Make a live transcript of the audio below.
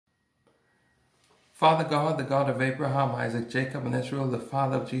Father God, the God of Abraham, Isaac, Jacob, and Israel, the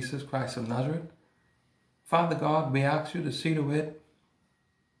Father of Jesus Christ of Nazareth. Father God, we ask you to see to it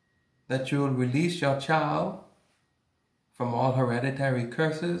that you will release your child from all hereditary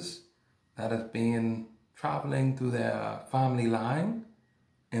curses that has been traveling through their family line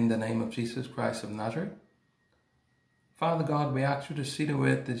in the name of Jesus Christ of Nazareth. Father God, we ask you to see to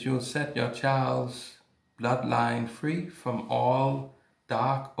it that you will set your child's bloodline free from all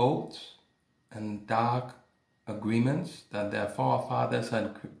dark oaths and dark agreements that their forefathers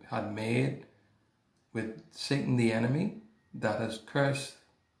had made with Satan the enemy that has cursed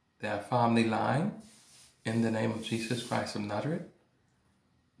their family line in the name of Jesus Christ of Nazareth.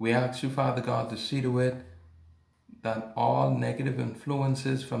 We ask you, Father God, to see to it that all negative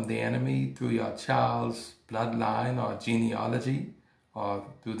influences from the enemy through your child's bloodline or genealogy or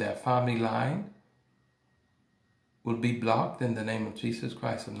through their family line will be blocked in the name of Jesus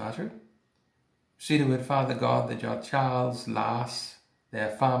Christ of Nazareth. See to it, Father God, that your child's their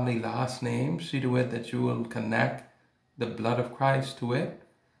family last name, see to it that you will connect the blood of Christ to it,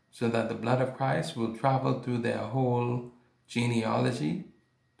 so that the blood of Christ will travel through their whole genealogy,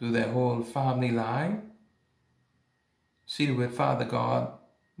 through their whole family line. See to it, Father God,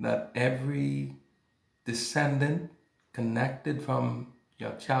 that every descendant connected from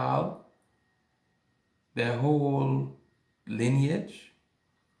your child, their whole lineage,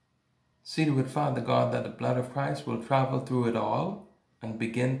 see to it, Father God, that the blood of Christ will travel through it all and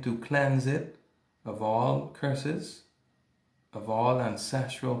begin to cleanse it of all curses, of all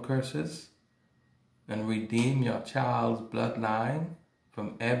ancestral curses, and redeem your child's bloodline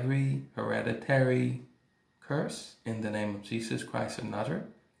from every hereditary curse in the name of Jesus Christ of Nazareth.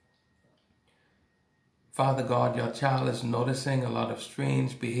 Father God, your child is noticing a lot of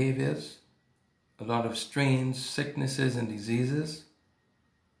strange behaviors, a lot of strange sicknesses and diseases.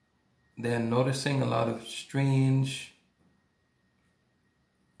 They're noticing a lot of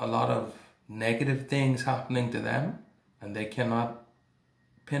negative things happening to them, and they cannot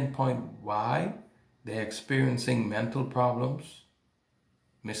pinpoint why. They're experiencing mental problems,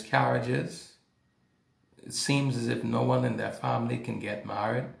 miscarriages. It seems as if no one in their family can get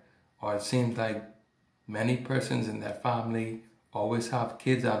married, or it seems like many persons in their family always have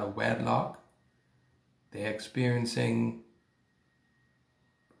kids out of wedlock. They're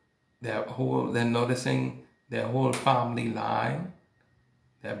noticing their whole family line,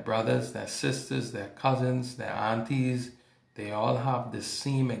 their brothers, their sisters, their cousins, their aunties, they all have the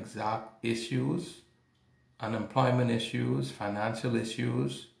same exact issues, unemployment issues, financial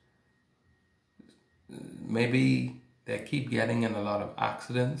issues. Maybe they keep getting in a lot of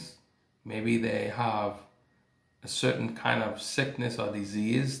accidents. Maybe they have a certain kind of sickness or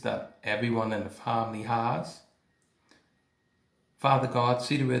disease that everyone in the family has. Father God,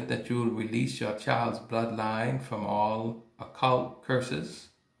 see to it that you will release your child's bloodline from all occult curses.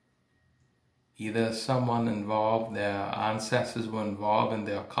 Either someone involved, their ancestors were involved in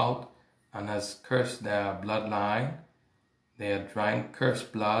the occult and has cursed their bloodline. They had drank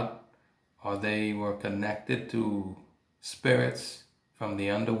cursed blood, or they were connected to spirits from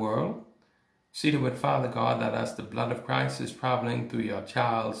the underworld. See to it, Father God, that as the blood of Christ is traveling through your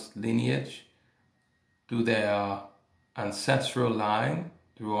child's lineage, through their ancestral line,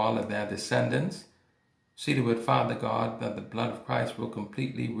 through all of their descendants, see to it, Father God, that the blood of Christ will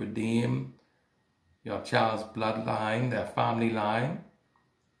completely redeem your child's bloodline, their family line,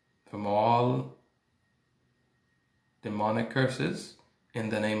 from all demonic curses in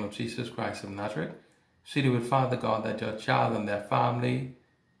the name of Jesus Christ of Nazareth. See to it, Father God, that your child and their family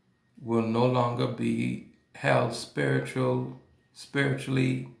will no longer be held spiritually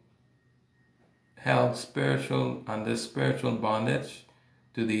under spiritual bondage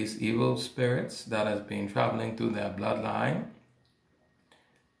to these evil spirits that has been traveling through their bloodline.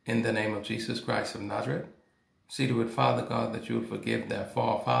 In the name of Jesus Christ of Nazareth, see to it, Father God, that you will forgive their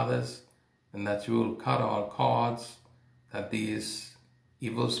forefathers and that you will cut all cords that these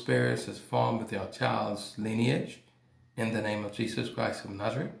evil spirits has formed with your child's lineage. In the name of Jesus Christ of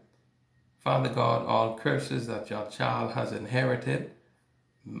Nazareth. Father God, all curses that your child has inherited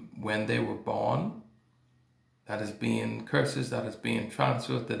when they were born, curses that is being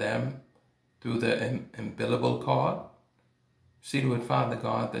transferred to them through the umbilical cord. See to it, Father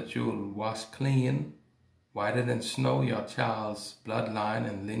God, that you will wash clean, whiter than snow, your child's bloodline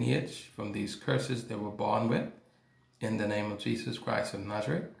and lineage from these curses they were born with, in the name of Jesus Christ of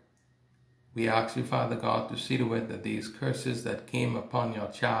Nazareth. We ask you, Father God, to see to it that these curses that came upon your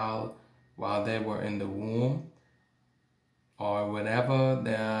child while they were in the womb, or whatever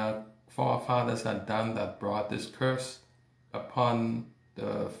their forefathers had done that brought this curse upon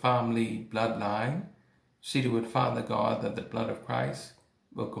the family bloodline. See to it, Father God, that the blood of Christ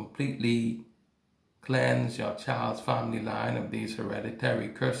will completely cleanse your child's family line of these hereditary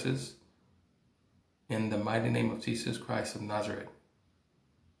curses. In the mighty name of Jesus Christ of Nazareth.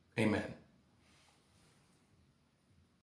 Amen.